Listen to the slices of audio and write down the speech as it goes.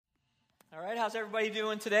All right, how's everybody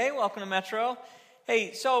doing today? Welcome to Metro.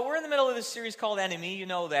 Hey, so we're in the middle of this series called Enemy, you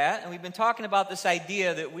know that, and we've been talking about this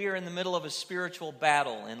idea that we are in the middle of a spiritual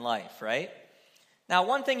battle in life, right? Now,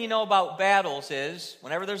 one thing you know about battles is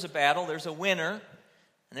whenever there's a battle, there's a winner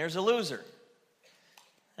and there's a loser.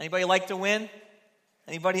 Anybody like to win?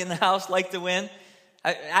 Anybody in the house like to win?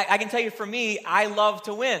 I can tell you, for me, I love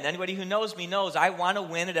to win. Anybody who knows me knows I want to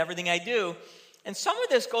win at everything I do. And some of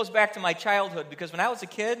this goes back to my childhood, because when I was a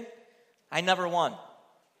kid, I never won.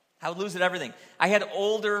 I would lose at everything. I had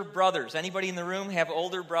older brothers. Anybody in the room have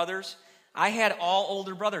older brothers? I had all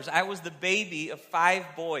older brothers. I was the baby of 5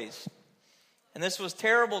 boys. And this was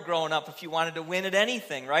terrible growing up if you wanted to win at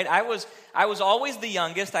anything, right? I was always the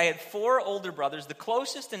youngest. I had 4 older brothers. The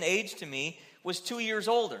closest in age to me was 2 years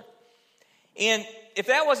older. And if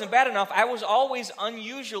that wasn't bad enough, I was always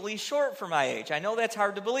unusually short for my age. I know that's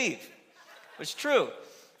hard to believe, but it's true.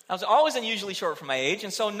 I was always unusually short for my age,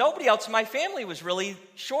 and so nobody else in my family was really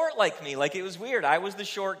short like me. Like, it was weird. I was the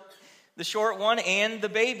short one and the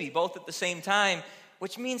baby, both at the same time,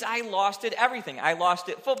 which means I lost at everything. I lost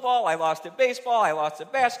at football, I lost at baseball, I lost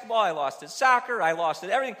at basketball, I lost at soccer, I lost at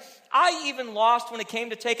everything. I even lost when it came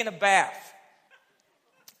to taking a bath.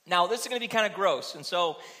 Now, this is going to be kind of gross, and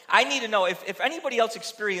so I need to know, if anybody else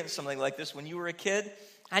experienced something like this when you were a kid,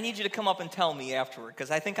 I need you to come up and tell me afterward,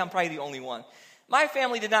 because I think I'm probably the only one. My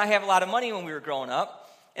family did not have a lot of money when we were growing up,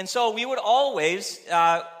 and so we would always,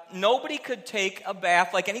 nobody could take a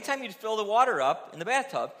bath. Like, anytime you'd fill the water up in the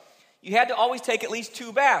bathtub, you had to always take at least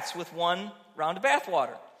 2 baths with 1 round of bath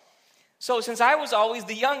water. So since I was always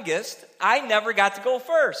the youngest, I never got to go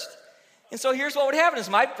first. And so here's what would happen is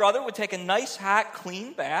my brother would take a nice, hot,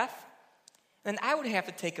 clean bath, and I would have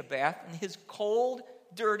to take a bath in his cold,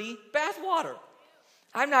 dirty bath water.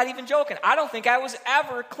 I'm not even joking. I don't think I was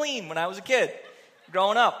ever clean when I was a kid.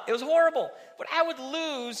 Growing up, it was horrible, but I would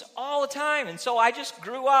lose all the time, and so I just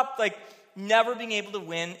grew up like never being able to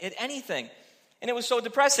win at anything, and it was so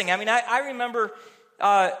depressing. I mean, I remember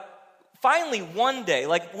finally one day,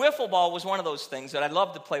 like wiffle ball was one of those things that I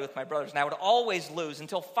loved to play with my brothers, and I would always lose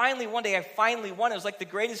until finally one day I finally won. It was like the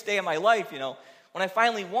greatest day of my life, when I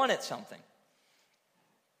finally won at something.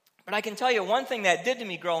 But I can tell you one thing that did to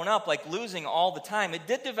me growing up, like losing all the time, it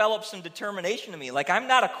did develop some determination to me. Like, I'm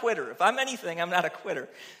not a quitter. If I'm anything, I'm not a quitter.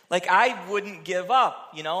 Like, I wouldn't give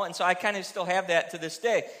up, and so I kind of still have that to this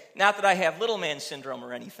day. Not that I have little man syndrome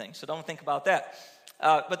or anything, so don't think about that.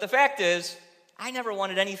 But the fact is, I never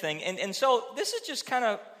wanted anything. And so this is just kind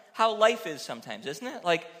of how life is sometimes, isn't it?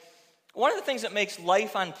 Like, one of the things that makes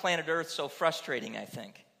life on planet Earth so frustrating, I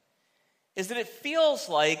think, is that it feels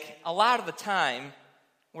like a lot of the time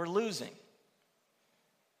we're losing.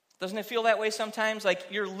 Doesn't it feel that way sometimes? Like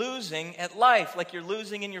you're losing at life, like you're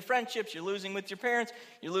losing in your friendships, you're losing with your parents,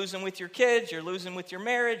 you're losing with your kids, you're losing with your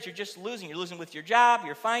marriage, you're just losing. You're losing with your job,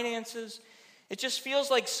 your finances. It just feels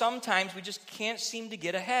like sometimes we just can't seem to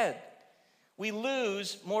get ahead. We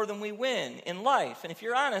lose more than we win in life. And if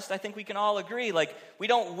you're honest, I think we can all agree, like we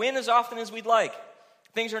don't win as often as we'd like.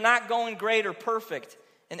 Things are not going great or perfect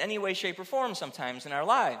in any way, shape, or form sometimes in our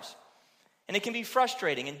lives. And it can be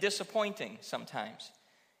frustrating and disappointing sometimes.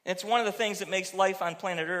 And it's one of the things that makes life on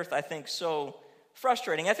planet Earth, I think, so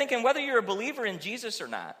frustrating. I think, and whether you're a believer in Jesus or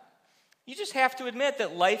not, you just have to admit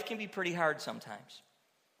that life can be pretty hard sometimes.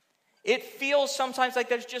 It feels sometimes like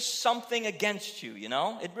there's just something against you,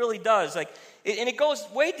 It really does. And it goes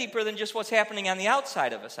way deeper than just what's happening on the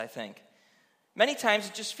outside of us, I think. Many times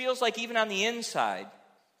it just feels like even on the inside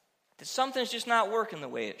that something's just not working the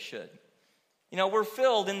way it should. We're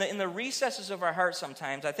filled in the recesses of our heart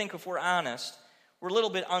sometimes. I think if we're honest, we're a little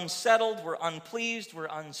bit unsettled, we're unpleased, we're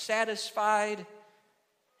unsatisfied, and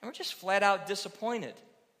we're just flat out disappointed.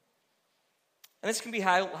 And this can be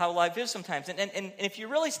how life is sometimes. And if you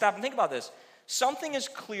really stop and think about this, something is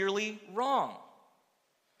clearly wrong.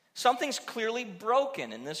 Something's clearly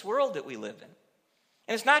broken in this world that we live in.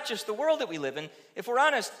 And it's not just the world that we live in. If we're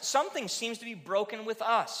honest, something seems to be broken with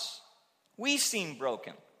us. We seem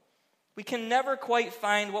broken. We can never quite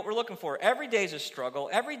find what we're looking for. Every day's a struggle.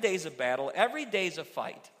 Every day's a battle. Every day's a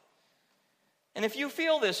fight. And if you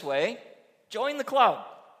feel this way, join the club.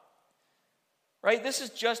 Right? This is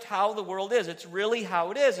just how the world is. It's really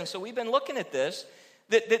how it is. And so we've been looking at this,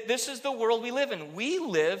 that this is the world we live in. We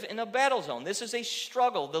live in a battle zone. This is a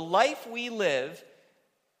struggle. The life we live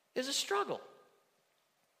is a struggle.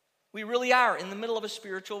 We really are in the middle of a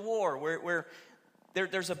spiritual war where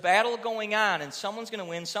there's a battle going on, and someone's going to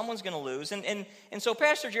win, someone's going to lose. And so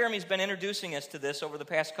Pastor Jeremy's been introducing us to this over the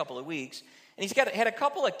past couple of weeks, and he's had a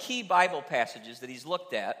couple of key Bible passages that he's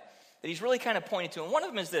looked at, that he's really kind of pointed to. And one of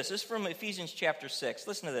them is this. This is from Ephesians chapter 6.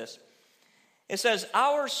 Listen to this. It says,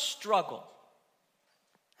 our struggle.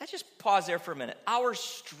 Let's just pause there for a minute. Our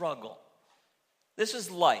struggle. This is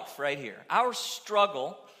life right here. Our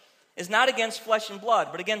struggle is not against flesh and blood,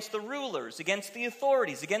 but against the rulers, against the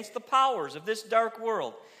authorities, against the powers of this dark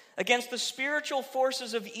world, against the spiritual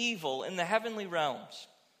forces of evil in the heavenly realms.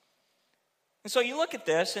 And so you look at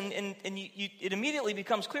this, and it immediately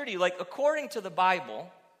becomes clear to you, like, according to the Bible,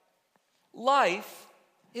 life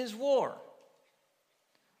is war.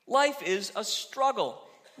 Life is a struggle.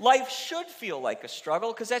 Life should feel like a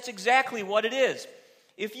struggle because that's exactly what it is.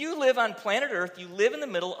 If you live on planet Earth, you live in the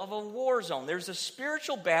middle of a war zone. There's a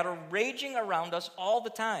spiritual battle raging around us all the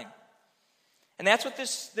time. And that's what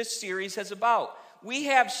this series is about. We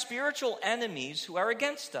have spiritual enemies who are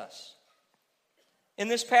against us. In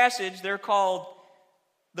this passage, they're called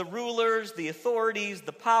the rulers, the authorities,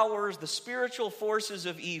 the powers, the spiritual forces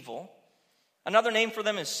of evil. Another name for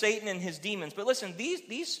them is Satan and his demons. But listen,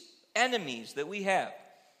 these enemies that we have,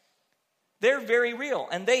 they're very real,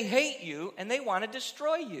 and they hate you, and they want to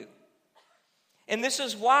destroy you. And this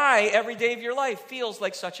is why every day of your life feels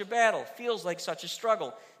like such a battle, feels like such a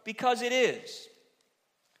struggle, because it is.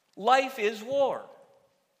 Life is war.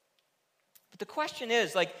 But the question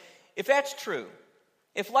is, like, if that's true,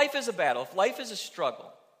 if life is a battle, if life is a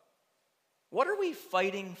struggle, what are we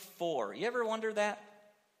fighting for? You ever wonder that?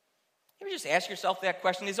 You ever just ask yourself that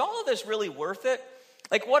question? Is all of this really worth it?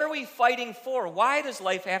 Like, what are we fighting for? Why does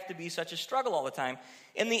life have to be such a struggle all the time?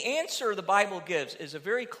 And the answer the Bible gives is a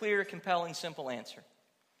very clear, compelling, simple answer.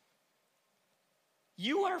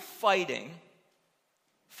 You are fighting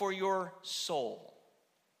for your soul.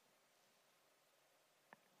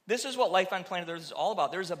 This is what life on planet Earth is all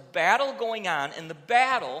about. There's a battle going on, and the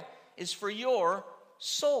battle is for your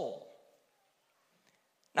soul.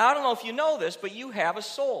 Now, I don't know if you know this, but you have a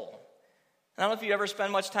soul. I don't know if you ever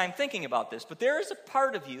spend much time thinking about this, but there is a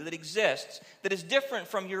part of you that exists that is different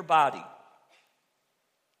from your body.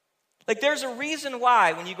 Like, there's a reason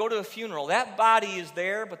why when you go to a funeral, that body is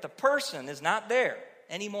there, but the person is not there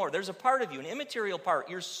anymore. There's a part of you, an immaterial part,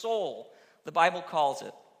 your soul, the Bible calls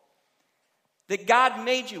it, that God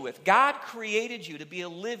made you with. God created you to be a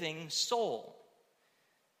living soul.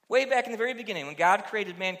 Way back in the very beginning, when God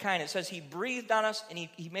created mankind, it says he breathed on us and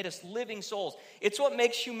he made us living souls. It's what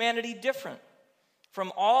makes humanity different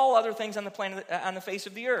from all other things on the planet, on the face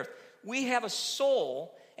of the earth. We have a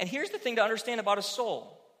soul, and here's the thing to understand about a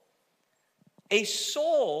soul. A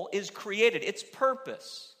soul is created, its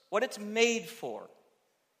purpose, what it's made for,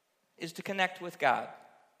 is to connect with God.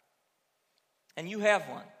 And you have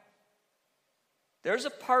one. There's a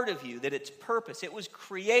part of you that its purpose, it was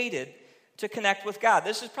created to connect with God.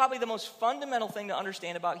 This is probably the most fundamental thing to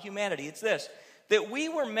understand about humanity. It's this, that we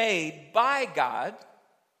were made by God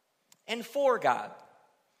and for God.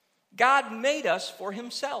 God made us for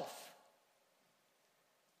himself.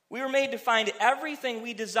 We were made to find everything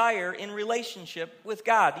we desire in relationship with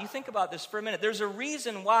God. You think about this for a minute. There's a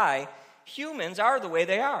reason why humans are the way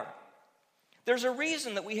they are. There's a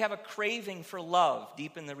reason that we have a craving for love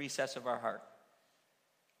deep in the recess of our heart.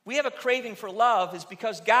 We have a craving for love is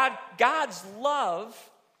because God's love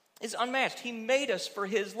is unmatched. He made us for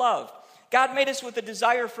his love. God made us with a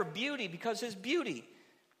desire for beauty because his beauty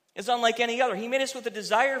is unlike any other. He made us with a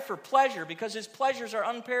desire for pleasure because his pleasures are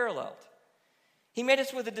unparalleled. He made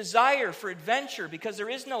us with a desire for adventure because there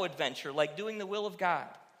is no adventure like doing the will of God.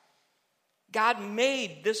 God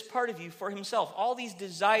made this part of you for himself. All these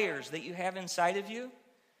desires that you have inside of you,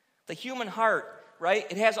 the human heart, right?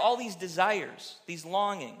 It has all these desires, these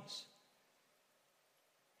longings.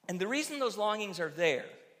 And the reason those longings are there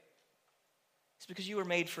is because you were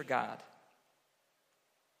made for God.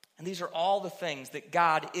 And these are all the things that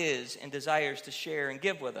God is and desires to share and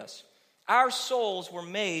give with us. Our souls were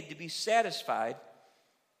made to be satisfied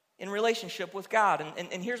in relationship with God.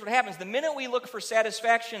 And here's what happens. The minute we look for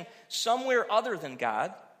satisfaction somewhere other than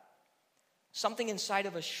God, something inside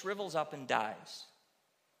of us shrivels up and dies.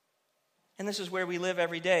 And this is where we live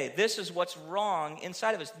every day. This is what's wrong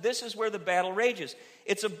inside of us. This is where the battle rages.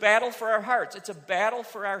 It's a battle for our hearts. It's a battle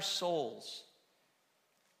for our souls.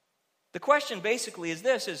 The question basically is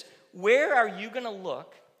this, is where are you going to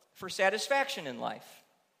look for satisfaction in life?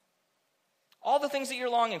 All the things that you're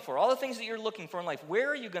longing for, all the things that you're looking for in life, where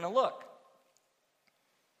are you going to look?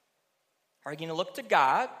 Are you going to look to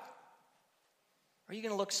God? Or are you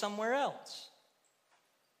going to look somewhere else?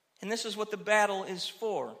 And this is what the battle is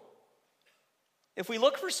for. If we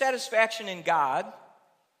look for satisfaction in God,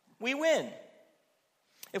 we win.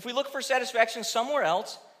 If we look for satisfaction somewhere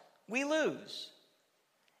else, we lose.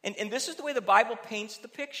 And this is the way the Bible paints the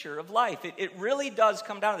picture of life. It really does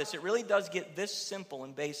come down to this. It really does get this simple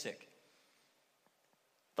and basic.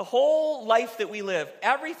 The whole life that we live,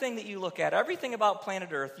 everything that you look at, everything about planet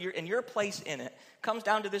Earth, and your place in it, comes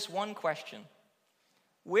down to this one question.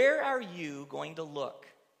 Where are you going to look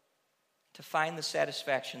to find the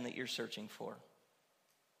satisfaction that you're searching for?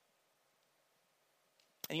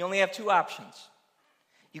 And you only have two options.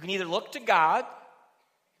 You can either look to God,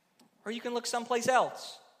 or you can look someplace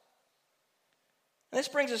else. And this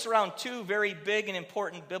brings us around two very big and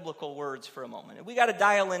important biblical words for a moment. And we got to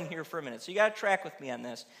dial in here for a minute, so you got to track with me on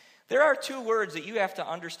this. There are two words that you have to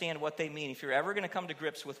understand what they mean if you're ever going to come to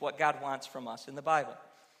grips with what God wants from us in the Bible.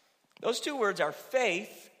 Those two words are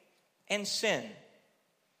faith and sin.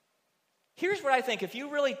 Here's what I think. If you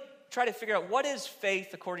really try to figure out what is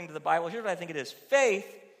faith according to the Bible, here's what I think it is. Faith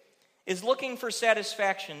is looking for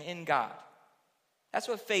satisfaction in God. That's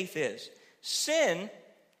what faith is. Sin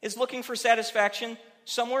is looking for satisfaction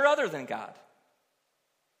somewhere other than God.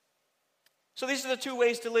 So these are the two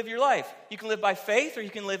ways to live your life. You can live by faith or you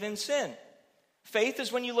can live in sin. Faith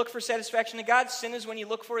is when you look for satisfaction in God. Sin is when you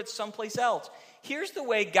look for it someplace else. Here's the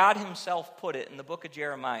way God himself put it in the book of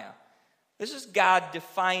Jeremiah. This is God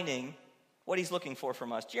defining what he's looking for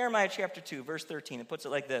from us. Jeremiah chapter 2, verse 13, it puts it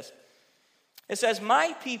like this. It says,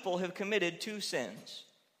 "My people have committed two sins.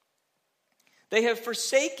 They have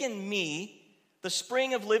forsaken me, the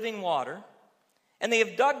spring of living water, and they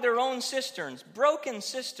have dug their own cisterns, broken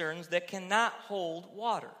cisterns that cannot hold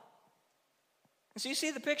water." And so you see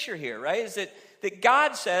the picture here, right? Is that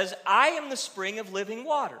God says, I am the spring of living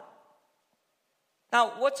water.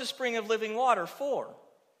 Now, what's a spring of living water for?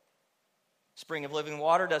 Spring of living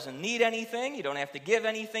water doesn't need anything. You don't have to give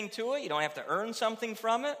anything to it. You don't have to earn something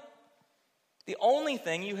from it. The only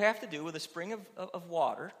thing you have to do with a spring of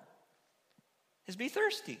water is be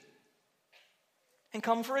thirsty and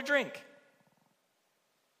come for a drink.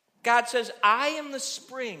 God says, I am the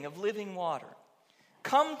spring of living water.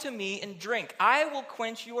 Come to me and drink. I will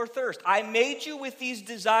quench your thirst. I made you with these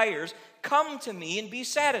desires. Come to me and be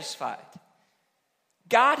satisfied.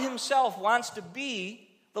 God himself wants to be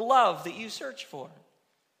the love that you search for.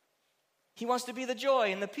 He wants to be the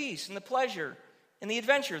joy and the peace and the pleasure and the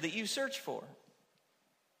adventure that you search for.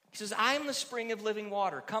 He says, I am the spring of living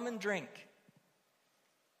water. Come and drink.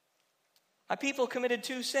 My people committed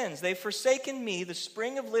two sins. They've forsaken me, the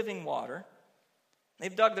spring of living water.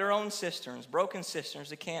 They've dug their own cisterns, broken cisterns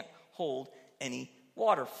that can't hold any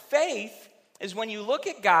water. Faith is when you look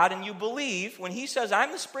at God and you believe, when he says,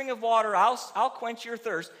 I'm the spring of water, I'll quench your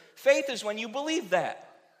thirst. Faith is when you believe that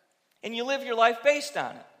and you live your life based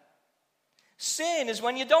on it. Sin is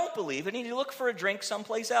when you don't believe it and you look for a drink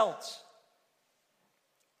someplace else.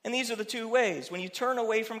 And these are the two ways. When you turn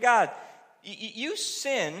away from God, you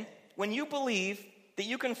sin when you believe that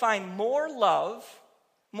you can find more love,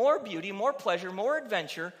 more beauty, more pleasure, more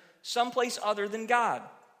adventure someplace other than God.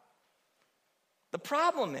 The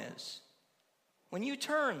problem is when you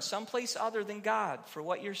turn someplace other than God for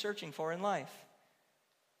what you're searching for in life.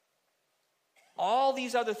 All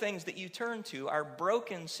these other things that you turn to are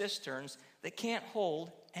broken cisterns that can't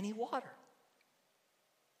hold any water.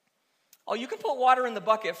 Oh, you can put water in the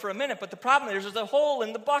bucket for a minute, but the problem is there's a hole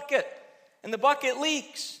in the bucket, and the bucket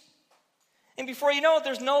leaks. And before you know it,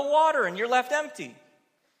 there's no water, and you're left empty.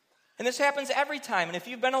 And this happens every time. And if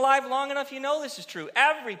you've been alive long enough, you know this is true.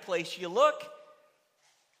 Every place you look,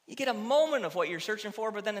 you get a moment of what you're searching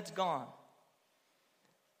for, but then it's gone.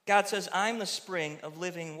 God says, I'm the spring of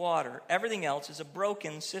living water. Everything else is a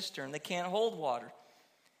broken cistern that can't hold water.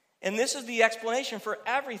 And this is the explanation for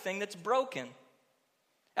everything that's broken.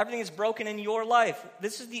 Everything that's broken in your life.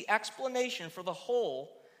 This is the explanation for the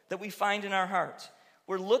hole that we find in our hearts.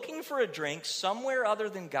 We're looking for a drink somewhere other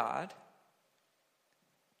than God,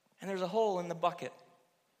 and there's a hole in the bucket,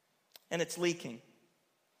 and it's leaking.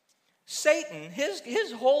 Satan,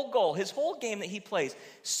 his whole goal, his whole game that he plays,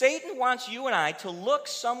 Satan wants you and I to look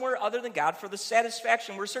somewhere other than God for the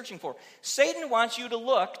satisfaction we're searching for. Satan wants you to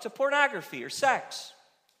look to pornography or sex.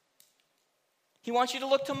 He wants you to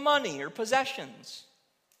look to money or possessions.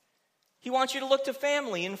 He wants you to look to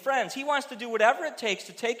family and friends. He wants to do whatever it takes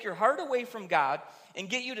to take your heart away from God and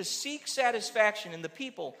get you to seek satisfaction in the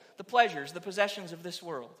people, the pleasures, the possessions of this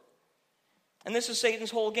world. And this is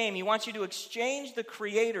Satan's whole game. He wants you to exchange the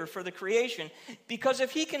Creator for the creation, because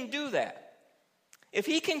if he can do that, if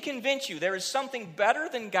he can convince you there is something better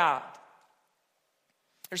than God,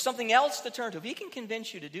 there's something else to turn to, if he can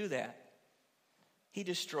convince you to do that, he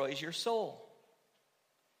destroys your soul.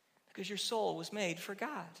 Because your soul was made for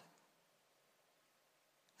God.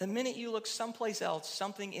 The minute you look someplace else,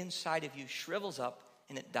 something inside of you shrivels up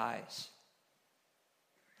and it dies.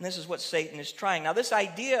 And this is what Satan is trying. Now, this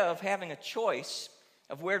idea of having a choice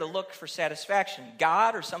of where to look for satisfaction,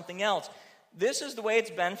 God or something else, This is the way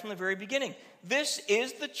it's been from the very beginning. This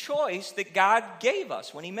is the choice that God gave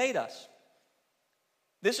us when he made us.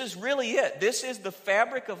 This is really it. This is the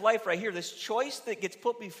fabric of life right here, this choice that gets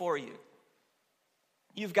put before you.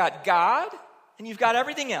 You've got God, and you've got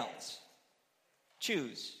everything else.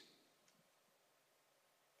 Choose.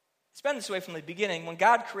 It's been this way from the beginning. When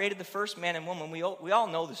God created the first man and woman, we all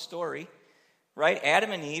know the story, right?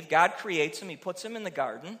 Adam and Eve, God creates them. He puts them in the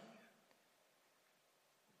garden.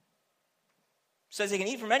 Says they can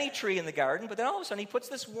eat from any tree in the garden, but then all of a sudden he puts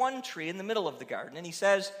this one tree in the middle of the garden, and he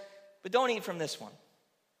says, but don't eat from this one.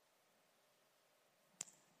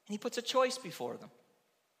 And he puts a choice before them.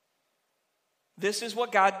 This is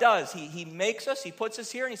what God does. He makes us, he puts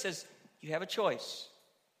us here, and he says, you have a choice.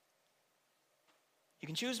 You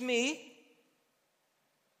can choose me,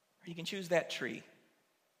 or you can choose that tree.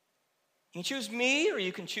 You can choose me, or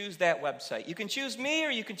you can choose that website. You can choose me, or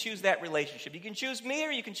you can choose that relationship. You can choose me,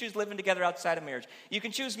 or you can choose living together outside of marriage. You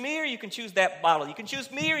can choose me, or you can choose that bottle. You can choose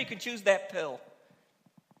me, or you can choose that pill.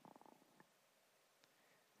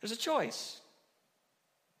 There's a choice.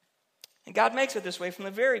 And God makes it this way from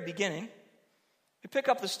the very beginning. We pick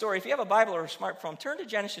up the story. If you have a Bible or a smartphone, turn to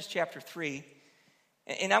Genesis chapter 3.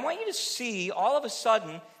 And I want you to see, all of a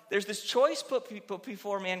sudden, there's this choice put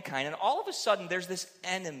before mankind, and all of a sudden, there's this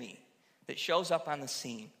enemy that shows up on the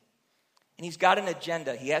scene. And he's got an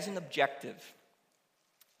agenda. He has an objective.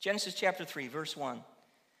 Genesis chapter 3, verse 1. It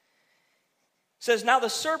says, now the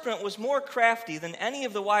serpent was more crafty than any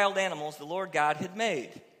of the wild animals the Lord God had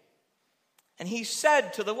made. And he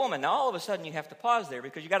said to the woman, now all of a sudden you have to pause there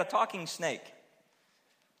because you got a talking snake.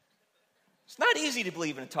 It's not easy to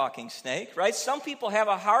believe in a talking snake, right? Some people have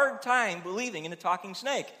a hard time believing in a talking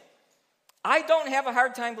snake. I don't have a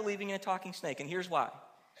hard time believing in a talking snake, and here's why.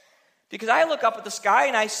 Because I look up at the sky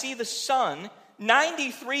and I see the sun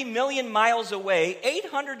 93 million miles away,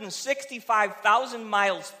 865,000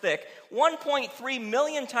 miles thick, 1.3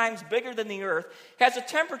 million times bigger than the earth, has a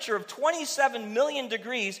temperature of 27 million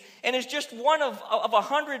degrees, and is just one of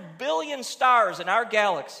 100 billion stars in our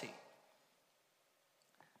galaxy.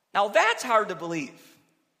 Now that's hard to believe.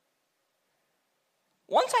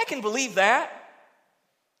 Once I can believe that,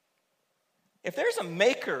 if there's a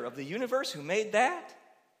maker of the universe who made that,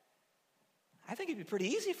 I think it'd be pretty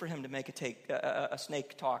easy for him to make a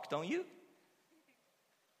snake talk, don't you? I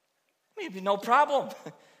mean, it'd be no problem.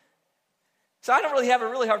 So I don't really have a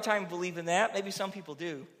really hard time believing that. Maybe some people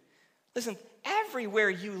do. Listen, everywhere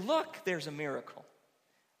you look, there's a miracle.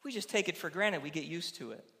 We just take it for granted. We get used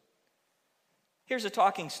to it. Here's a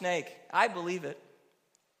talking snake. I believe it.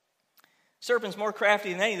 Serpent's more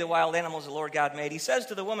crafty than any of the wild animals the Lord God made. He says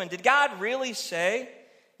to the woman, did God really say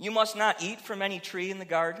you must not eat from any tree in the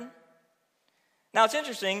garden? Now, it's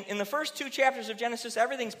interesting. In the first 2 chapters of Genesis,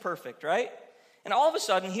 everything's perfect, right? And all of a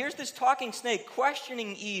sudden, here's this talking snake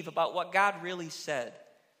questioning Eve about what God really said.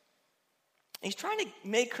 And he's trying to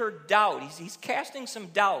make her doubt. He's casting some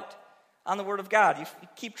doubt on the word of God. You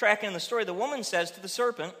keep tracking the story. The woman says to the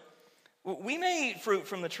serpent, we may eat fruit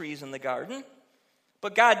from the trees in the garden,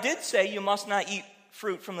 but God did say you must not eat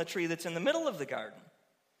fruit from the tree that's in the middle of the garden.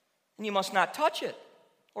 And you must not touch it,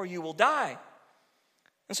 or you will die.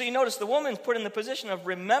 And so you notice the woman's put in the position of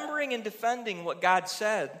remembering and defending what God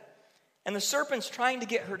said, and the serpent's trying to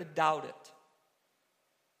get her to doubt it.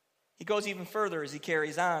 He goes even further as he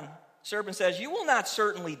carries on. The serpent says, you will not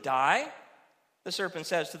certainly die, the serpent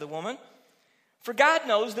says to the woman, for God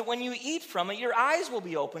knows that when you eat from it, your eyes will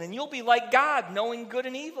be open, and you'll be like God, knowing good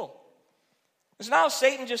and evil. So now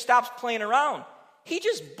Satan just stops playing around. He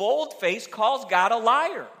just bold-faced calls God a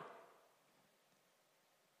liar.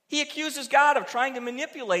 He accuses God of trying to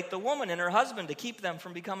manipulate the woman and her husband to keep them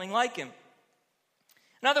from becoming like him.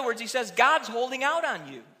 In other words, he says, God's holding out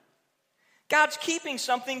on you. God's keeping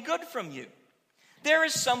something good from you. There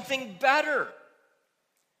is something better.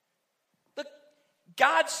 Look,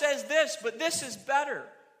 God says this, but this is better.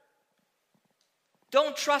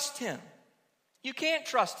 Don't trust him. You can't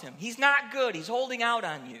trust him. He's not good. He's holding out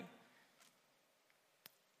on you.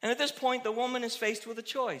 And at this point, the woman is faced with a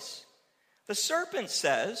choice. The serpent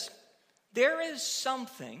says, there is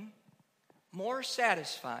something more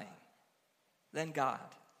satisfying than God.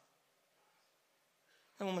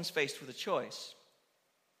 The woman's faced with a choice.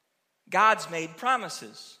 God's made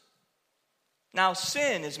promises. Now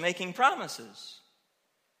sin is making promises.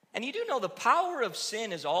 And you do know the power of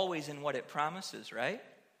sin is always in what it promises, right?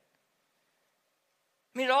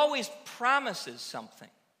 I mean, it always promises something.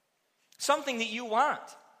 Something that you want.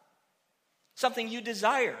 Something you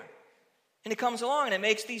desire. And it comes along and it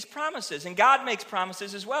makes these promises. And God makes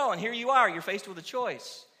promises as well. And here you are, you're faced with a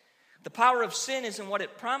choice. The power of sin is in what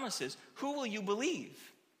it promises. Who will you believe?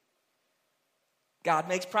 God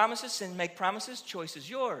makes promises, sin makes promises, choice is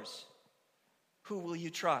yours. Who will you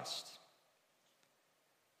trust?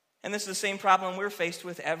 And this is the same problem we're faced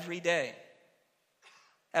with every day.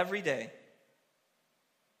 Every day.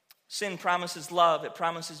 Sin promises love, it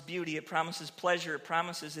promises beauty, it promises pleasure, it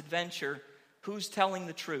promises adventure. Who's telling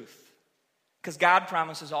the truth? Because God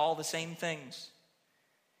promises all the same things.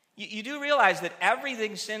 You do realize that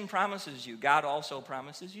everything sin promises you, God also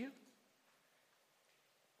promises you?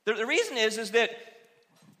 The reason is that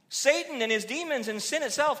Satan and his demons and sin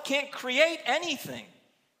itself can't create anything.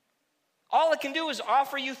 All it can do is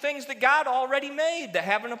offer you things that God already made that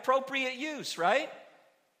have an appropriate use, right?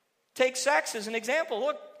 Take sex as an example.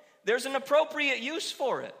 Look, there's an appropriate use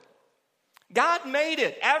for it. God made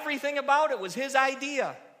it. Everything about it was his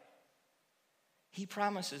idea. He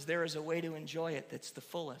promises there is a way to enjoy it that's the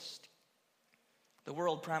fullest. The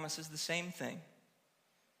world promises the same thing.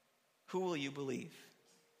 Who will you believe?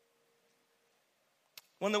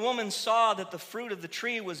 When the woman saw that the fruit of the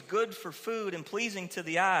tree was good for food and pleasing to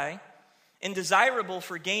the eye and desirable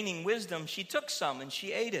for gaining wisdom, she took some and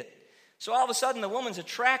she ate it. So all of a sudden the woman's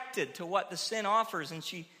attracted to what the sin offers, and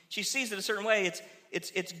she sees it a certain way.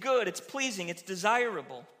 It's good, it's pleasing, it's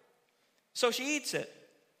desirable. So she eats it.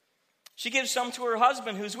 She gives some to her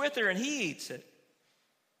husband who's with her, and he eats it.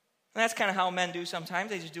 And that's kind of how men do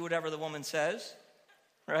sometimes. They just do whatever the woman says,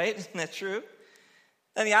 right? Isn't that true?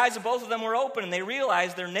 Then the eyes of both of them were open, and they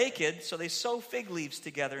realized they're naked, so they sew fig leaves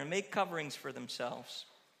together and make coverings for themselves.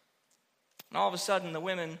 And all of a sudden, the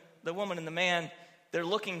woman and the man, they're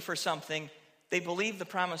looking for something. They believe the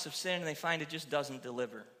promise of sin, and they find it just doesn't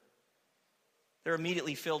deliver. They're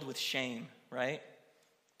immediately filled with shame, right?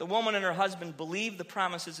 The woman and her husband believe the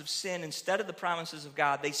promises of sin instead of the promises of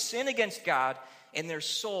God. They sin against God, and their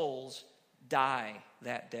souls die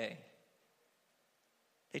that day.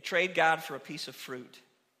 They trade God for a piece of fruit.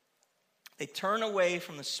 They turn away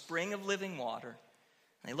from the spring of living water,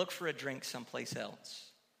 and they look for a drink someplace else.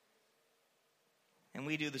 And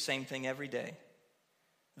we do the same thing every day.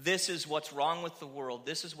 This is what's wrong with the world.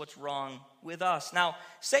 This is what's wrong with us. Now,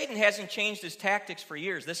 Satan hasn't changed his tactics for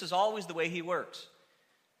years. This is always the way he works.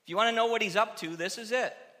 If you want to know what he's up to, this is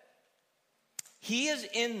it. He is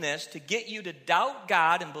in this to get you to doubt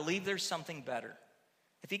God and believe there's something better.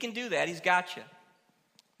 If he can do that, he's got you.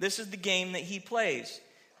 This is the game that he plays.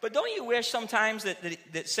 But don't you wish sometimes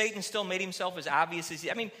that Satan still made himself as obvious as he...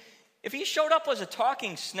 I mean, if he showed up as a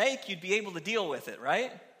talking snake, you'd be able to deal with it,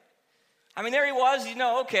 right? I mean, there he was,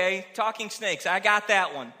 okay, talking snakes. I got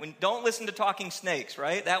that one. Don't listen to talking snakes,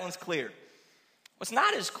 right? That one's clear. What's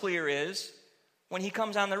not as clear is when he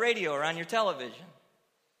comes on the radio or on your television,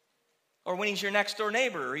 or when he's your next door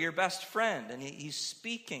neighbor or your best friend, and he's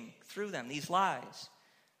speaking through them, these lies.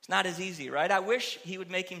 It's not as easy, right? I wish he would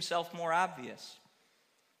make himself more obvious.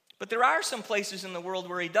 But there are some places in the world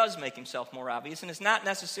where he does make himself more obvious, and it's not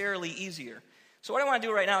necessarily easier. So what I want to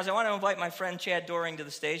do right now is I want to invite my friend Chad Doring to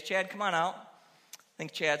the stage. Chad, come on out. I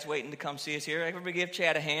think Chad's waiting to come see us here. Everybody give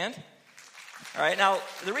Chad a hand. All right, now,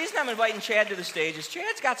 the reason I'm inviting Chad to the stage is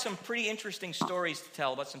Chad's got some pretty interesting stories to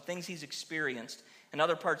tell about some things he's experienced in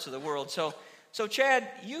other parts of the world. So Chad,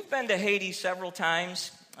 you've been to Haiti several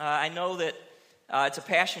times. I know that it's a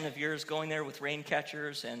passion of yours going there with rain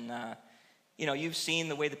catchers, and you've seen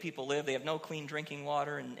the way the people live. They have no clean drinking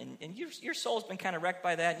water, and your soul's been kind of wrecked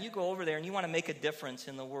by that, and you go over there and you want to make a difference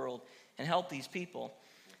in the world and help these people.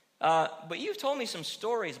 But you've told me some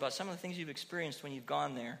stories about some of the things you've experienced when you've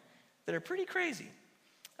gone there that are pretty crazy.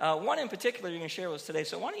 One in particular you're going to share with us today.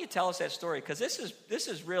 So why don't you tell us that story? Because this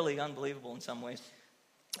is really unbelievable in some ways.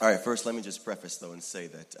 All right, first let me just preface, though, and say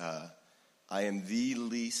that I am the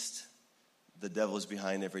least the devil is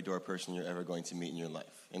behind every door person you're ever going to meet in your life.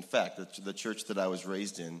 In fact, the church that I was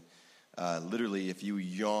raised in, literally, if you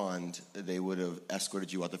yawned, they would have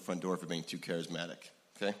escorted you out the front door for being too charismatic,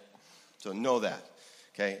 okay? So know that,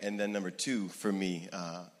 okay? And then number two, for me,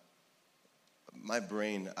 my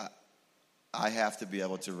brain, I have to be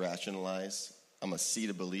able to rationalize. I'm a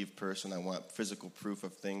see-to-believe person. I want physical proof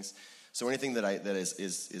of things. So anything that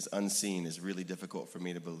is unseen is really difficult for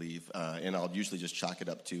me to believe, and I'll usually just chalk it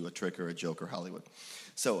up to a trick or a joke or Hollywood.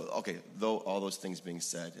 So, okay, though all those things being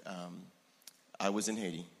said, I was in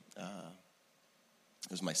Haiti.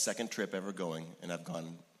 It was my second trip ever going, and I've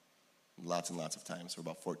gone lots and lots of times for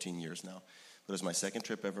about 14 years now. But it was my second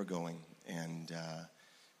trip ever going, and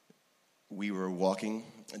we were walking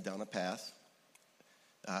down a path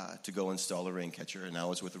to go install a rain catcher, and I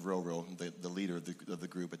was with Roro, the leader of the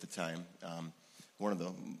group at the time, one of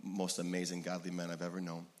the most amazing godly men I've ever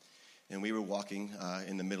known. And we were walking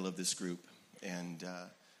in the middle of this group, and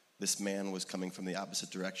this man was coming from the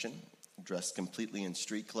opposite direction, dressed completely in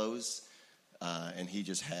street clothes, and he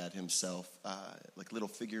just had himself like little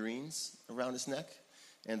figurines around his neck,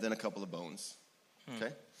 and then a couple of bones.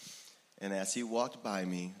 Okay? And as he walked by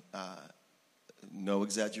me, no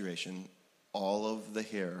exaggeration, all of the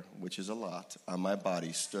hair, which is a lot, on my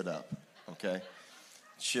body stood up. Okay?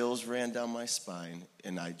 Chills ran down my spine,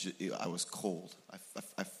 and I was cold.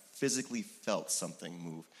 I physically felt something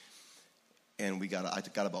move. And I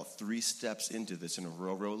got about 3 steps into this, and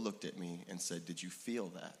Roro looked at me and said, "Did you feel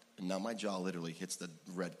that?" And now my jaw literally hits the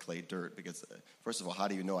red clay dirt because, first of all, how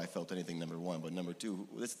do you know I felt anything, number one? But number two,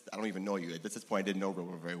 I don't even know you. At this point, I didn't know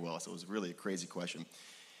Roro very well, so it was really a crazy question.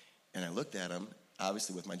 And I looked at him,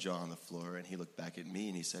 obviously with my jaw on the floor, and he looked back at me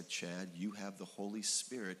and he said, "Chad, you have the Holy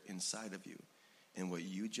Spirit inside of you. And what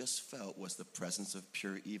you just felt was the presence of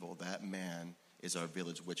pure evil. That man is our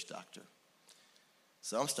village witch doctor."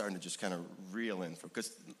 So I'm starting to just kind of reel in,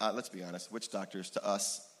 because let's be honest, witch doctors, to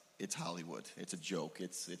us, it's Hollywood. It's a joke.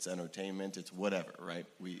 It's entertainment. It's whatever, right?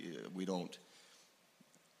 We don't.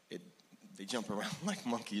 They jump around like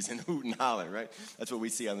monkeys and hoot and holler, right? That's what we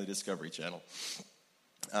see on the Discovery Channel.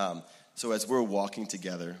 So as we're walking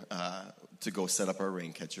together to go set up our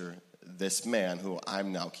rain catcher, this man, who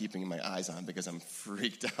I'm now keeping my eyes on because I'm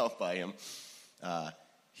freaked out by him,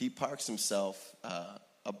 he parks himself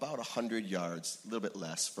about 100 yards, a little bit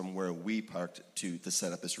less, from where we parked to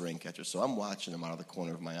set up this rain catcher. So I'm watching him out of the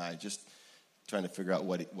corner of my eye, just trying to figure out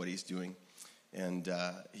what he's doing. And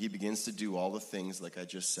he begins to do all the things, like I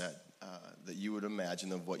just said, that you would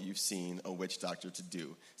imagine of what you've seen a witch doctor to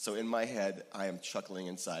do. So in my head, I am chuckling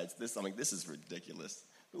inside. I'm like, this is ridiculous.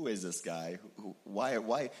 Who is this guy?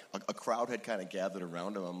 Why? A crowd had kind of gathered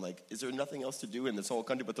around him. I'm like, is there nothing else to do in this whole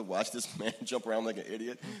country but to watch this man jump around like an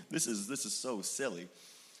idiot? This is so silly.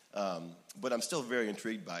 But I'm still very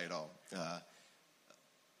intrigued by it all.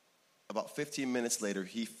 About 15 minutes later,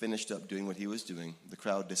 he finished up doing what he was doing. The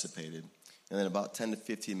crowd dissipated. And then about 10 to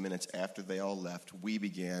 15 minutes after they all left, we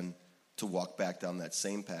began to walk back down that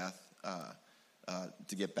same path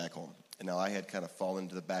to get back home. And now I had kind of fallen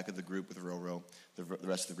to the back of the group with Roro. The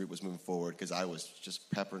rest of the group was moving forward because I was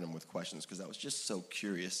just peppering them with questions because I was just so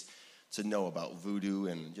curious to know about voodoo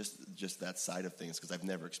and just that side of things because I've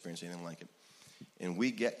never experienced anything like it. And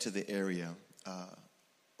we get to the area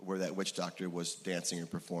where that witch doctor was dancing or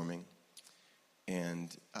performing.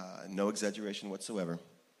 And no exaggeration whatsoever,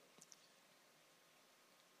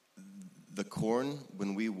 the corn,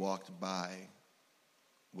 when we walked by,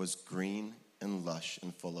 was green and lush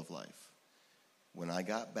and full of life. When I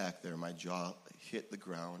got back there, my jaw hit the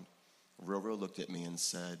ground. Roro looked at me and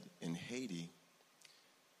said, "In Haiti,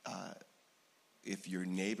 if your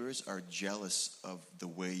neighbors are jealous of the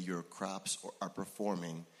way your crops are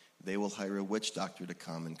performing, they will hire a witch doctor to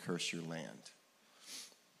come and curse your land."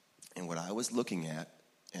 And what I was looking at,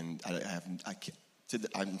 and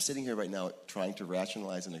I'm sitting here right now trying to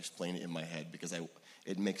rationalize and explain it in my head because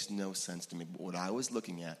it makes no sense to me. But what I was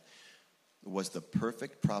looking at was the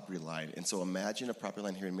perfect property line. And so imagine a property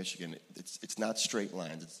line here in Michigan. It's not straight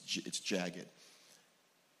lines. It's jagged.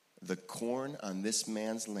 The corn on this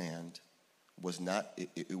man's land was not,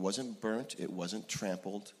 it wasn't burnt. It wasn't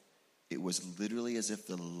trampled. It was literally as if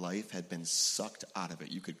the life had been sucked out of it.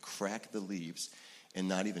 You could crack the leaves, and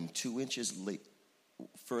not even 2 inches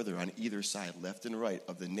further on either side, left and right,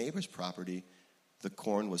 of the neighbor's property, the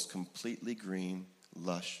corn was completely green,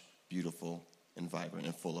 lush, beautiful, and vibrant,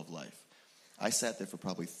 and full of life. I sat there for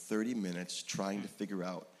probably 30 minutes trying to figure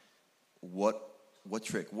out what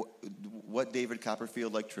trick, what David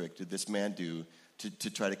Copperfield-like trick did this man do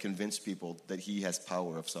to try to convince people that he has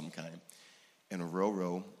power of some kind. And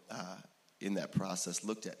Roro, in that process,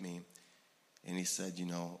 looked at me, and he said,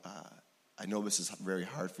 I know this is very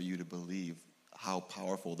hard for you to believe how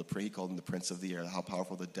powerful, he called him the Prince of the Air, how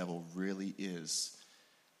powerful the devil really is,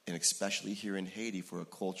 and especially here in Haiti for a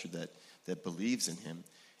culture that believes in him.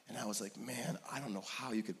 And I was like, man, I don't know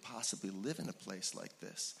how you could possibly live in a place like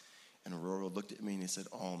this. And Roro looked at me and he said,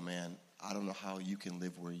 oh man, I don't know how you can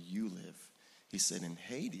live where you live. He said, in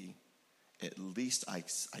Haiti, at least I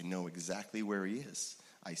know exactly where he is.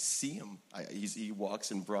 I see him. He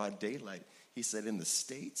walks in broad daylight. He said, in the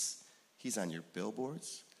States, he's on your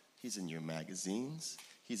billboards. He's in your magazines.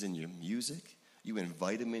 He's in your music. You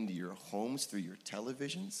invite him into your homes through your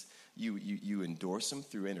televisions. You endorse him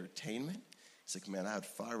through entertainment. He's like, man, I'd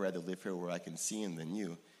far rather live here where I can see him than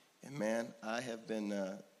you. And man, I have been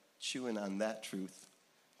chewing on that truth,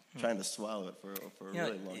 trying to swallow it for a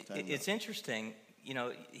really long time. It's interesting,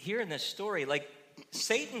 here in this story, like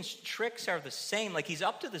Satan's tricks are the same. Like he's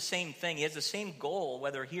up to the same thing. He has the same goal,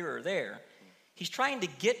 whether here or there. He's trying to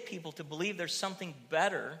get people to believe there's something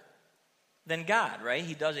better than God, right?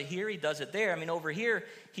 He does it here, he does it there. I mean, over here,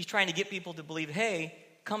 he's trying to get people to believe, hey,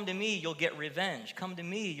 come to me, you'll get revenge. Come to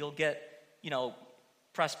me, you'll get,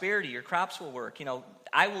 prosperity. Your crops will work.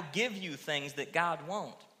 I will give you things that God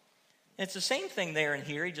won't. And it's the same thing there and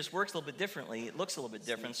here. He just works a little bit differently. It looks a little bit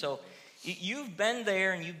different. So you've been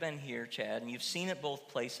there and you've been here, Chad, and you've seen it both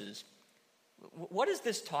places. What has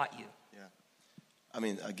this taught you? Yeah. I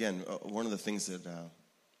mean, again, one of the things that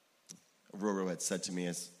Roro had said to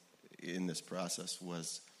me in this process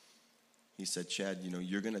was, he said, Chad,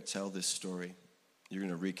 you're going to tell this story. You're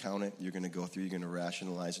going to recount it. You're going to go through. You're going to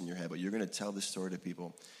rationalize in your head. But you're going to tell this story to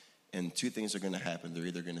people. And two things are going to happen. They're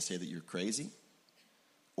either going to say that you're crazy,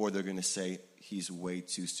 or they're going to say he's way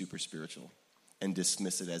too super spiritual and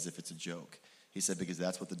dismiss it as if it's a joke. He said, because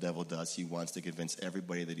that's what the devil does. He wants to convince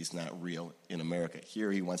everybody that he's not real in America.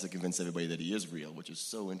 Here he wants to convince everybody that he is real, which is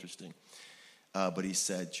so interesting. But he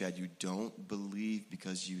said, Chad, you don't believe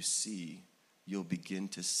because you see. You'll begin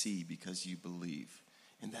to see because you believe.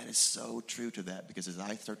 And that is so true to that, because as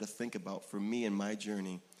I start to think about, for me in my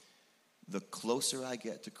journey, the closer I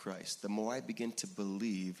get to Christ, the more I begin to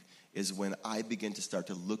believe is when I begin to start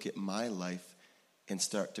to look at my life and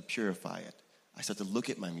start to purify it. I start to look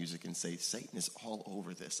at my music and say, Satan is all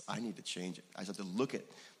over this. I need to change it. I start to look at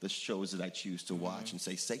the shows that I choose to watch and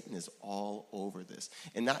say, Satan is all over this.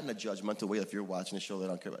 And not in a judgmental way, if you're watching a show that I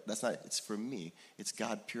don't care about. That's not, it's for me. It's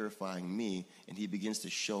God purifying me, and he begins to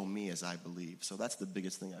show me as I believe. So that's the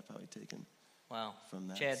biggest thing I've probably taken from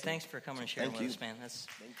that. Chad, thanks for coming and sharing with us, man. That's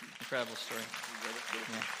an incredible story.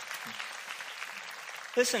 Yeah.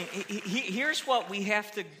 Listen, here's what we have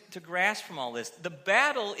to grasp from all this. The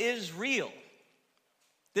battle is real.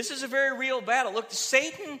 This is a very real battle. Look,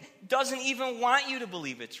 Satan doesn't even want you to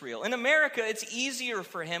believe it's real. In America, it's easier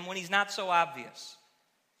for him when he's not so obvious.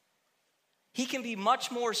 He can be much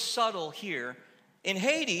more subtle here. In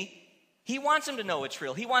Haiti, he wants them to know it's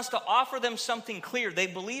real. He wants to offer them something clear. They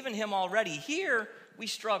believe in him already. Here, we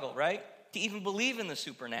struggle, right? To even believe in the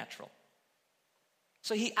supernatural.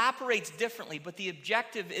 So he operates differently, but the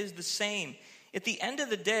objective is the same. At the end of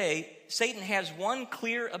the day, Satan has one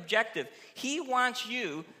clear objective. He wants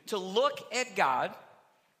you to look at God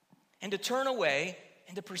and to turn away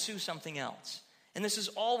and to pursue something else. And this is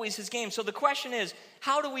always his game. So the question is,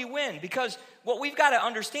 how do we win? Because what we've got to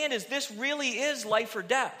understand is this really is life or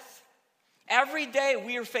death. Every day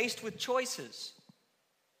we are faced with choices.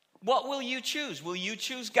 What will you choose? Will you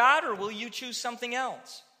choose God, or will you choose something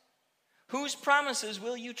else? Whose promises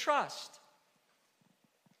will you trust?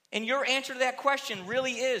 And your answer to that question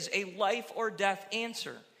really is a life or death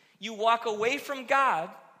answer. You walk away from God,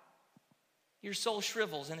 your soul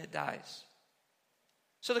shrivels and it dies.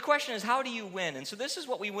 So the question is, how do you win? And so this is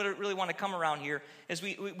what we would really want to come around here as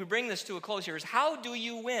we bring this to a close here, is how do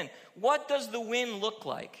you win? What does the win look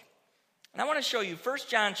like? And I want to show you 1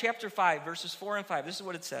 John chapter 5, verses 4 and 5. This is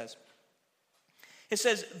what it says. It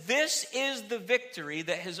says, this is the victory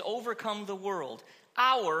that has overcome the world,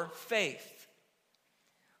 our faith.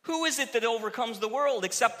 Who is it that overcomes the world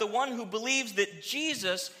except the one who believes that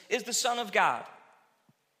Jesus is the Son of God?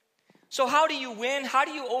 So how do you win? How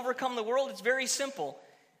do you overcome the world? It's very simple.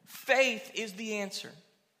 Faith is the answer.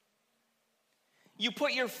 You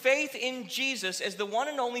put your faith in Jesus as the one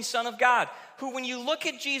and only Son of God, who, when you look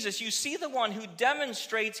at Jesus, you see the one who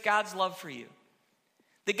demonstrates God's love for you.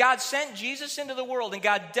 That God sent Jesus into the world, and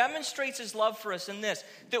God demonstrates his love for us in this,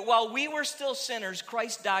 that while we were still sinners,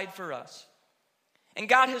 Christ died for us. And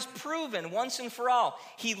God has proven once and for all,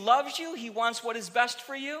 he loves you, he wants what is best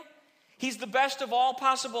for you. He's the best of all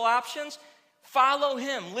possible options. Follow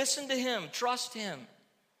him, listen to him, trust him.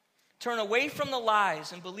 Turn away from the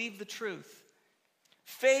lies and believe the truth.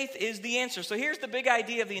 Faith is the answer. So here's the big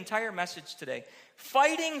idea of the entire message today.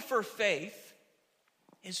 Fighting for faith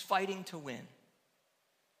is fighting to win.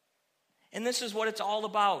 And this is what it's all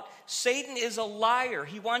about. Satan is a liar.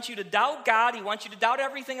 He wants you to doubt God. He wants you to doubt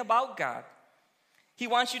everything about God. He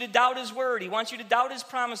wants you to doubt his word. He wants you to doubt his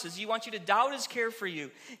promises. He wants you to doubt his care for you.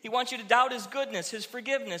 He wants you to doubt his goodness, his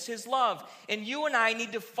forgiveness, his love. And you and I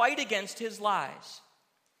need to fight against his lies.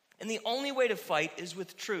 And the only way to fight is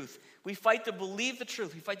with truth. We fight to believe the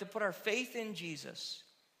truth. We fight to put our faith in Jesus.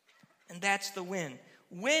 And that's the win.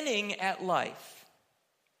 Winning at life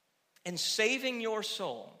and saving your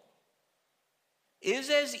soul is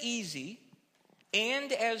as easy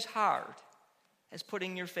and as hard as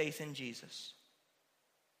putting your faith in Jesus.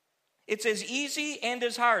 It's as easy and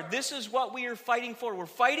as hard. This is what we are fighting for. We're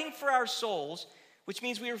fighting for our souls, which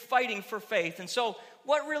means we are fighting for faith. And so,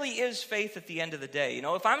 what really is faith at the end of the day? You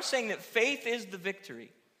know, if I'm saying that faith is the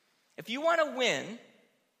victory, if you want to win,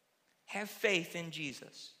 have faith in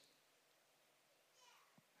Jesus.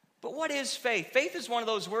 But what is faith? Faith is one of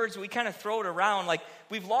those words we kind of throw it around like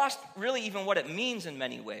we've lost really even what it means in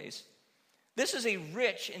many ways. This is a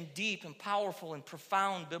rich and deep and powerful and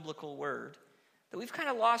profound biblical word that we've kind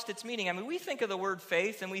of lost its meaning. I mean, we think of the word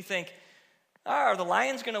faith and we think, are the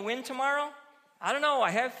Lions going to win tomorrow? I don't know.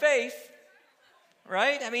 I have faith,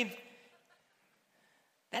 right? I mean,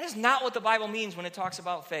 that is not what the Bible means when it talks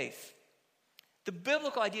about faith. The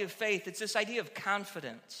biblical idea of faith, it's this idea of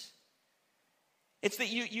confidence. It's that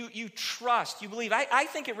you trust, you believe. I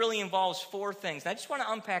think it really involves four things. And I just want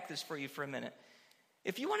to unpack this for you for a minute.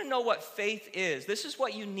 If you want to know what faith is, this is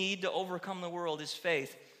what you need to overcome the world is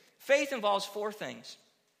faith. Faith involves four things.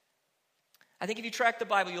 I think if you track the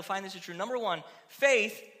Bible, you'll find this is true. Number one,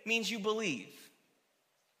 faith means you believe.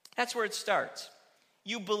 That's where it starts.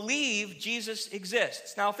 You believe Jesus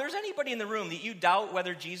exists. Now, if there's anybody in the room that you doubt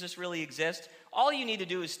whether Jesus really exists, all you need to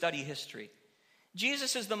do is study history.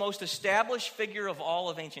 Jesus is the most established figure of all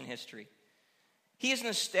of ancient history. He is an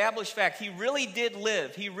established fact. He really did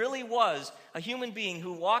live. He really was a human being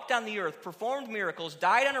who walked on the earth, performed miracles,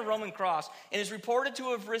 died on a Roman cross, and is reported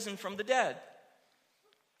to have risen from the dead.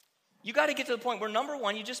 You got to get to the point where, number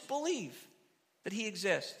one, you just believe that he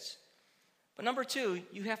exists. But number two,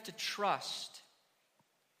 you have to trust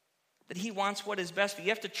that he wants what is best for you.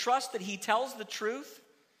 You have to trust that he tells the truth.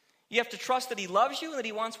 You have to trust that he loves you and that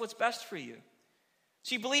he wants what's best for you.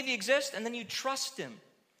 So you believe he exists, and then you trust him,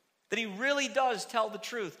 that he really does tell the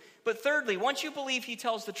truth. But thirdly, once you believe he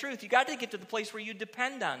tells the truth, you got to get to the place where you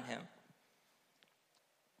depend on him.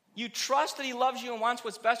 You trust that he loves you and wants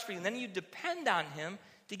what's best for you, and then you depend on him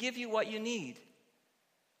to give you what you need,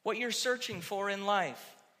 what you're searching for in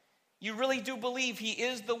life. You really do believe he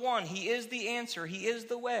is the one, he is the answer, he is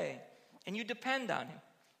the way, and you depend on him.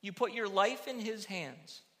 You put your life in his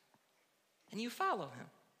hands, and you follow him.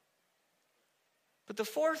 But the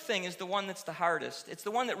fourth thing is the one that's the hardest. It's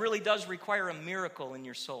the one that really does require a miracle in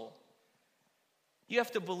your soul. You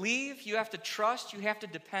have to believe, you have to trust, you have to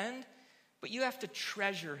depend, but you have to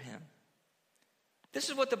treasure him. This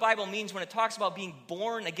is what the Bible means when it talks about being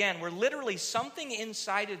born again, where literally something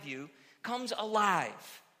inside of you comes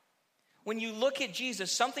alive. When you look at Jesus,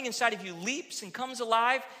 something inside of you leaps and comes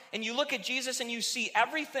alive, and you look at Jesus and you see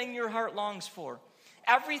everything your heart longs for.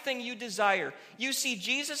 Everything you desire. You see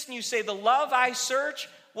Jesus and you say, the love I search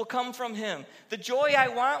will come from him. The joy I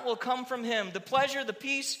want will come from him. The pleasure, the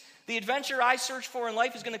peace, the adventure I search for in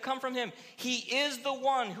life is going to come from him. He is the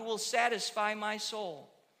one who will satisfy my soul.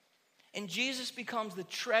 And Jesus becomes the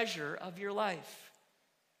treasure of your life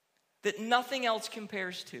that nothing else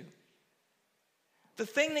compares to. The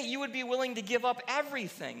thing that you would be willing to give up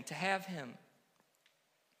everything to have him.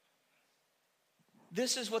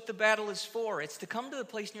 This is what the battle is for. It's to come to the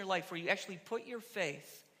place in your life where you actually put your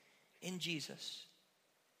faith in Jesus.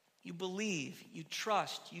 You believe, you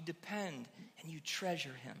trust, you depend, and you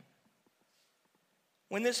treasure him.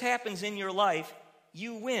 When this happens in your life,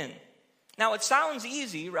 you win. Now, it sounds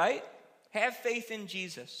easy, right? Have faith in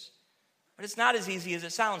Jesus. But it's not as easy as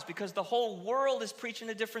it sounds because the whole world is preaching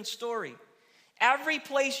a different story. Every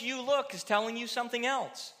place you look is telling you something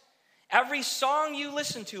else. Every song you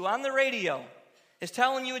listen to on the radio is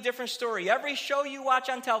telling you a different story. Every show you watch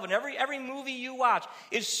on television, every movie you watch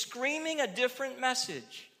is screaming a different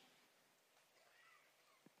message.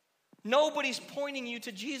 Nobody's pointing you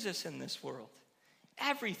to Jesus in this world.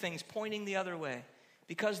 Everything's pointing the other way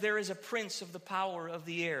because there is a prince of the power of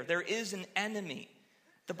the air. There is an enemy.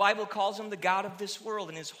 The Bible calls him the God of this world,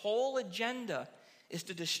 and his whole agenda is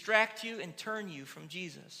to distract you and turn you from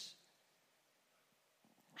Jesus.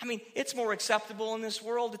 I mean, it's more acceptable in this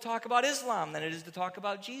world to talk about Islam than it is to talk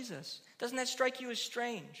about Jesus. Doesn't that strike you as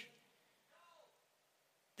strange?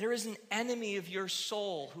 There is an enemy of your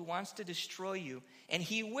soul who wants to destroy you, and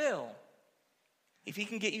he will if he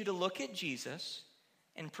can get you to look at Jesus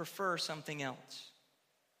and prefer something else.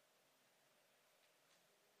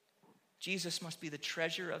 Jesus must be the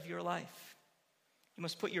treasure of your life. You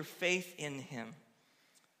must put your faith in him.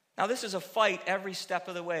 Now, this is a fight every step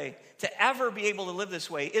of the way. To ever be able to live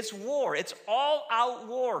this way, it's war. It's all-out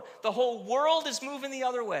war. The whole world is moving the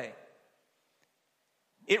other way.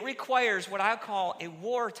 It requires what I call a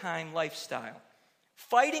wartime lifestyle.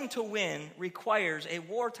 Fighting to win requires a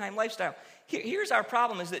wartime lifestyle. Here's our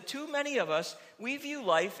problem, is that too many of us, we view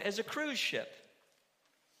life as a cruise ship.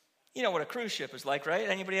 You know what a cruise ship is like, right?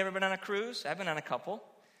 Anybody ever been on a cruise? I've been on a couple.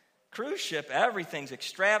 Cruise ship, everything's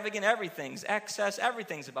extravagant, everything's excess,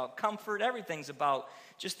 everything's about comfort, everything's about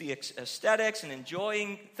just the aesthetics and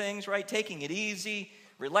enjoying things, right? Taking it easy,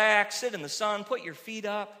 relax, sit in the sun, put your feet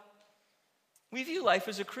up. We view life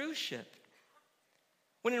as a cruise ship.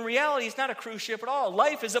 When in reality, it's not a cruise ship at all.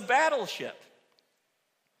 Life is a battleship.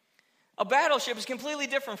 A battleship is completely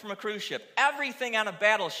different from a cruise ship. Everything on a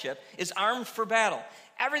battleship is armed for battle.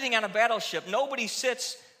 Everything on a battleship, nobody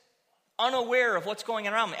sits unaware of what's going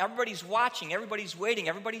on around them. Everybody's watching, everybody's waiting,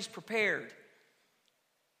 everybody's prepared.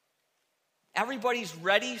 Everybody's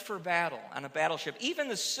ready for battle on a battleship. Even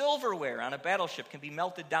the silverware on a battleship can be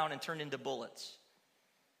melted down and turned into bullets.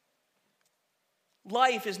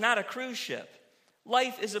 Life is not a cruise ship.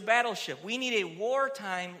 Life is a battleship. We need a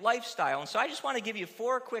wartime lifestyle. And so I just want to give you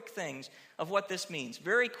 4 quick things of what this means,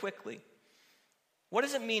 very quickly. What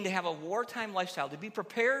does it mean to have a wartime lifestyle, to be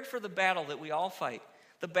prepared for the battle that we all fight,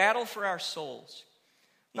 the battle for our souls?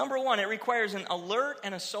 Number 1, it requires an alert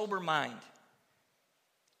and a sober mind.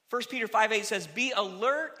 1 Peter 5:8 says, "Be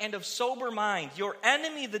alert and of sober mind. Your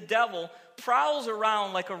enemy, the devil, prowls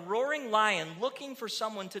around like a roaring lion looking for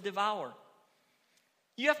someone to devour."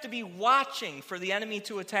 You have to be watching for the enemy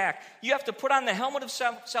to attack. You have to put on the helmet of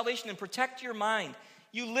salvation and protect your mind.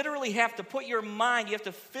 You literally have to put your mind, you have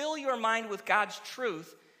to fill your mind with God's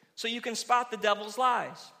truth so you can spot the devil's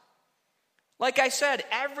lies. Like I said,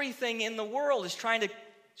 everything in the world is trying to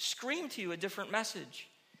scream to you a different message.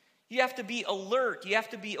 You have to be alert. You have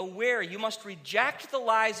to be aware. You must reject the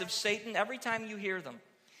lies of Satan every time you hear them.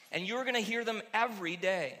 And you're going to hear them every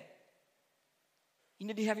day. You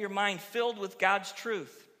need to have your mind filled with God's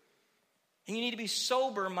truth. And you need to be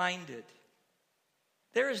sober-minded.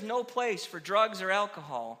 There is no place for drugs or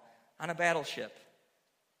alcohol on a battleship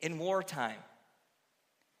in wartime.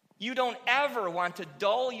 You don't ever want to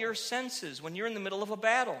dull your senses when you're in the middle of a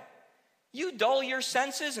battle. You dull your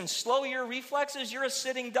senses and slow your reflexes, you're a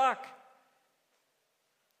sitting duck.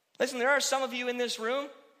 Listen, there are some of you in this room,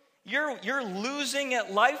 you're losing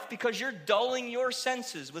at life because you're dulling your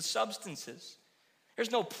senses with substances. There's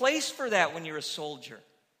no place for that when you're a soldier.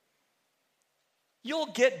 You'll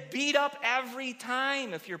get beat up every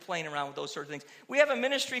time if you're playing around with those sort of things. We have a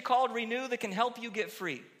ministry called Renew that can help you get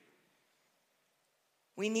free.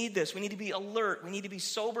 We need this. We need to be alert. We need to be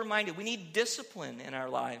sober-minded. We need discipline in our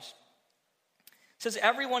lives. It says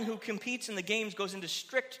everyone who competes in the games goes into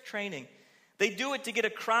strict training. They do it to get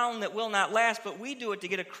a crown that will not last, but we do it to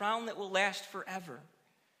get a crown that will last forever.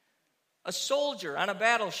 A soldier on a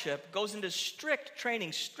battleship goes into strict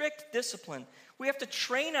training, strict discipline. We have to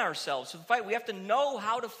train ourselves to fight. We have to know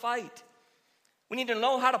how to fight. We need to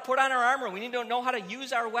know how to put on our armor. We need to know how to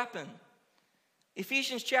use our weapon.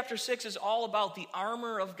 Ephesians chapter 6 is all about the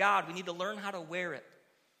armor of God. We need to learn how to wear it.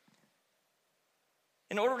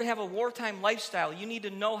 In order to have a wartime lifestyle, you need to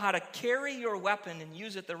know how to carry your weapon and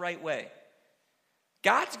use it the right way.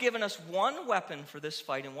 God's given us one weapon for this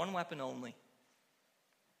fight and one weapon only.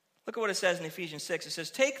 Look at what it says in Ephesians 6. It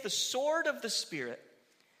says, "Take the sword of the Spirit,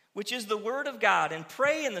 which is the word of God, and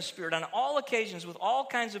pray in the Spirit on all occasions with all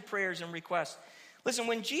kinds of prayers and requests." Listen,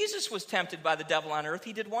 when Jesus was tempted by the devil on earth,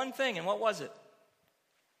 he did one thing, and what was it?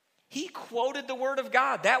 He quoted the word of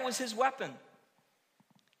God. That was his weapon.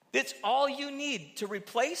 It's all you need. To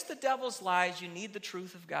replace the devil's lies, you need the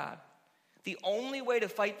truth of God. The only way to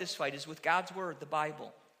fight this fight is with God's word, the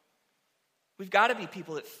Bible. We've got to be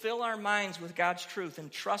people that fill our minds with God's truth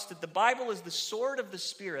and trust that the Bible is the sword of the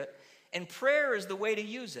Spirit and prayer is the way to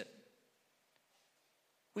use it.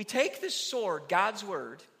 We take this sword, God's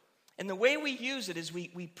word, and the way we use it is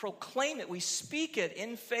we proclaim it, we speak it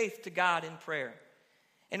in faith to God in prayer.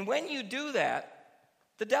 And when you do that,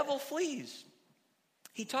 the devil flees.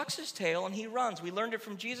 He tucks his tail and he runs. We learned it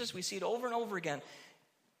from Jesus. We see it over and over again.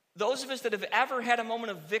 Those of us that have ever had a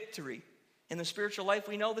moment of victory in the spiritual life,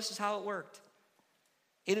 we know this is how it worked.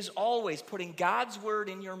 It is always putting God's word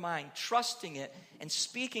in your mind, trusting it, and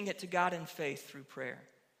speaking it to God in faith through prayer.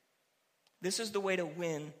 This is the way to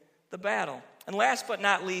win the battle. And last but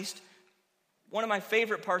not least, one of my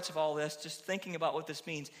favorite parts of all this, just thinking about what this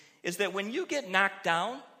means, is that when you get knocked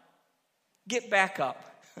down, get back up.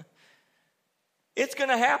 It's going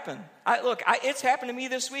to happen. It's happened to me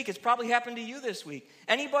this week. It's probably happened to you this week.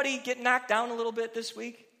 Anybody get knocked down a little bit this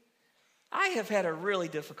week? I have had a really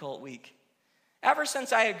difficult week. Ever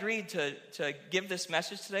since I agreed to give this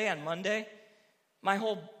message today on Monday, my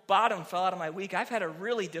whole bottom fell out of my week. I've had a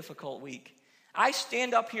really difficult week. I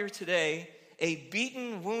stand up here today, a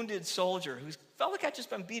beaten, wounded soldier who felt like I'd just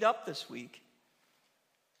been beat up this week.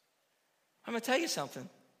 I'm going to tell you something.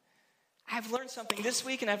 I've learned something this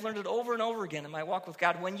week, and I've learned it over and over again in my walk with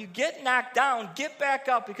God. When you get knocked down, get back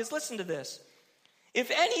up, because listen to this.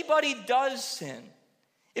 If anybody does sin,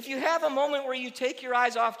 if you have a moment where you take your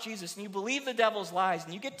eyes off Jesus and you believe the devil's lies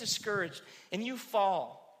and you get discouraged and you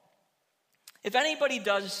fall, if anybody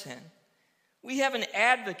does sin, we have an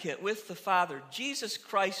advocate with the Father, Jesus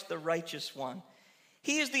Christ, the righteous one.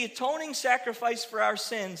 He is the atoning sacrifice for our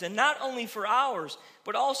sins, and not only for ours,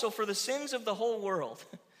 but also for the sins of the whole world.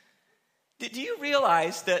 Do you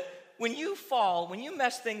realize that when you fall, when you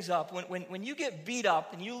mess things up, when you get beat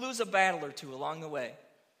up and you lose a battle or two along the way,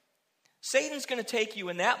 Satan's going to take you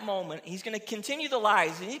in that moment. He's going to continue the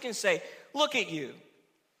lies, and he can say, look at you.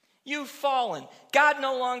 You've fallen. God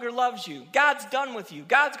no longer loves you. God's done with you.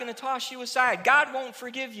 God's going to toss you aside. God won't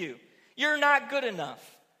forgive you. You're not good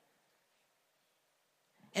enough.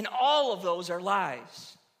 And all of those are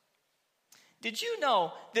lies. Did you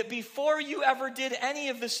know that before you ever did any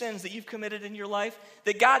of the sins that you've committed in your life,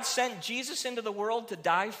 that God sent Jesus into the world to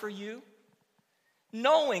die for you?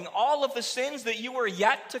 Knowing all of the sins that you were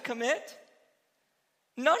yet to commit?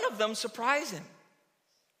 None of them surprise him.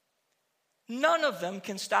 None of them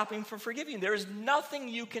can stop him from forgiving you. There is nothing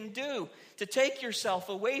you can do to take yourself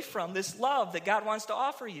away from this love that God wants to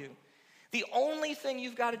offer you. The only thing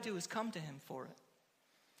you've got to do is come to him for it.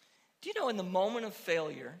 Do you know in the moment of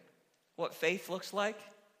failure what faith looks like?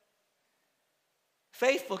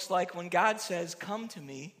 Faith looks like when God says, come to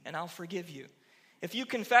me and I'll forgive you. If you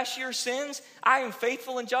confess your sins, I am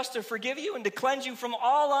faithful and just to forgive you and to cleanse you from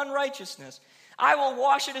all unrighteousness. I will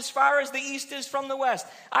wash it as far as the east is from the west.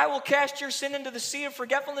 I will cast your sin into the sea of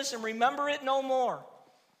forgetfulness and remember it no more.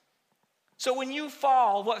 So when you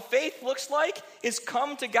fall, what faith looks like is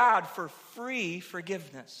come to God for free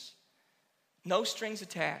forgiveness. No strings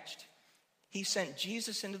attached. He sent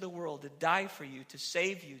Jesus into the world to die for you, to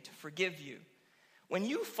save you, to forgive you. When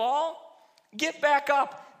you fall, get back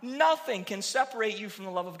up. Nothing can separate you from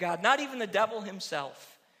the love of God, not even the devil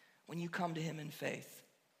himself, when you come to him in faith.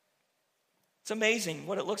 It's amazing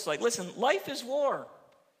what it looks like. Listen, life is war.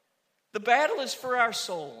 The battle is for our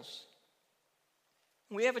souls.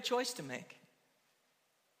 We have a choice to make.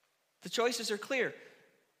 The choices are clear.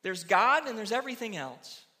 There's God and there's everything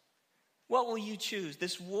else. What will you choose?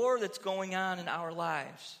 This war that's going on in our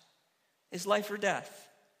lives is life or death.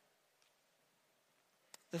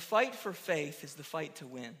 The fight for faith is the fight to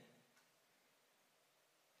win.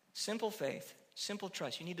 Simple faith, simple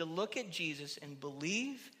trust. You need to look at Jesus and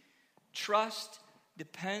believe, trust,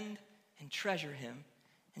 depend, and treasure him,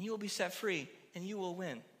 and you will be set free, and you will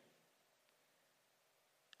win.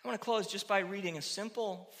 I want to close just by reading a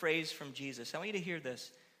simple phrase from Jesus. I want you to hear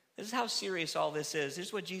this. This is how serious all this is. This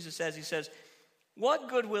is what Jesus says. He says, what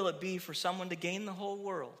good will it be for someone to gain the whole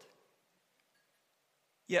world,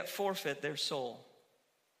 yet forfeit their soul?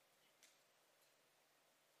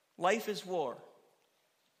 Life is war.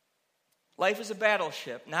 Life is a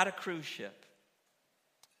battleship, not a cruise ship.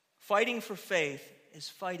 Fighting for faith is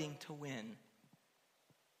fighting to win.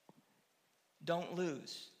 Don't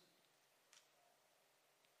lose.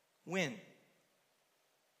 Win.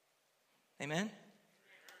 Amen?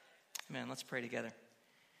 Amen. Let's pray together.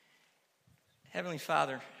 Heavenly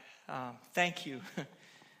Father, thank you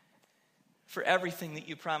for everything that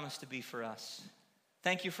you promised to be for us.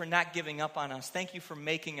 Thank you for not giving up on us. Thank you for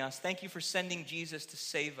making us. Thank you for sending Jesus to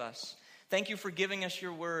save us. Thank you for giving us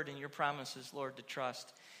your word and your promises, Lord, to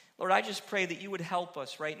trust. Lord, I just pray that you would help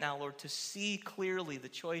us right now, Lord, to see clearly the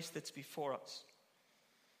choice that's before us.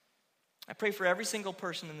 I pray for every single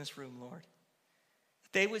person in this room, Lord,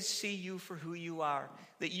 that they would see you for who you are,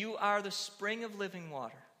 that you are the spring of living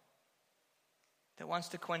water that wants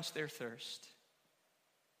to quench their thirst.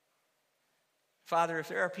 Father, if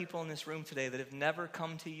there are people in this room today that have never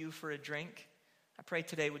come to you for a drink, I pray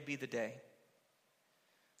today would be the day.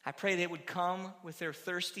 I pray they would come with their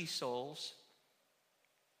thirsty souls.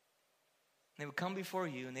 They would come before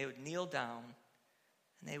you and they would kneel down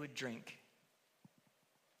and they would drink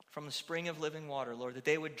from the spring of living water, Lord, that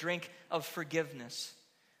they would drink of forgiveness.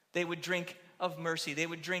 They would drink of mercy. They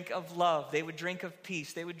would drink of love. They would drink of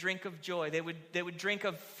peace. They would drink of joy. They would drink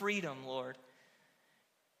of freedom, Lord.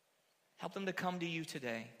 Help them to come to you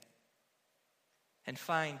today and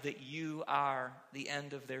find that you are the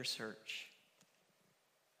end of their search.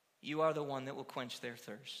 You are the one that will quench their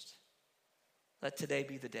thirst. Let today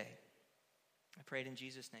be the day. I pray it in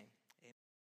Jesus' name.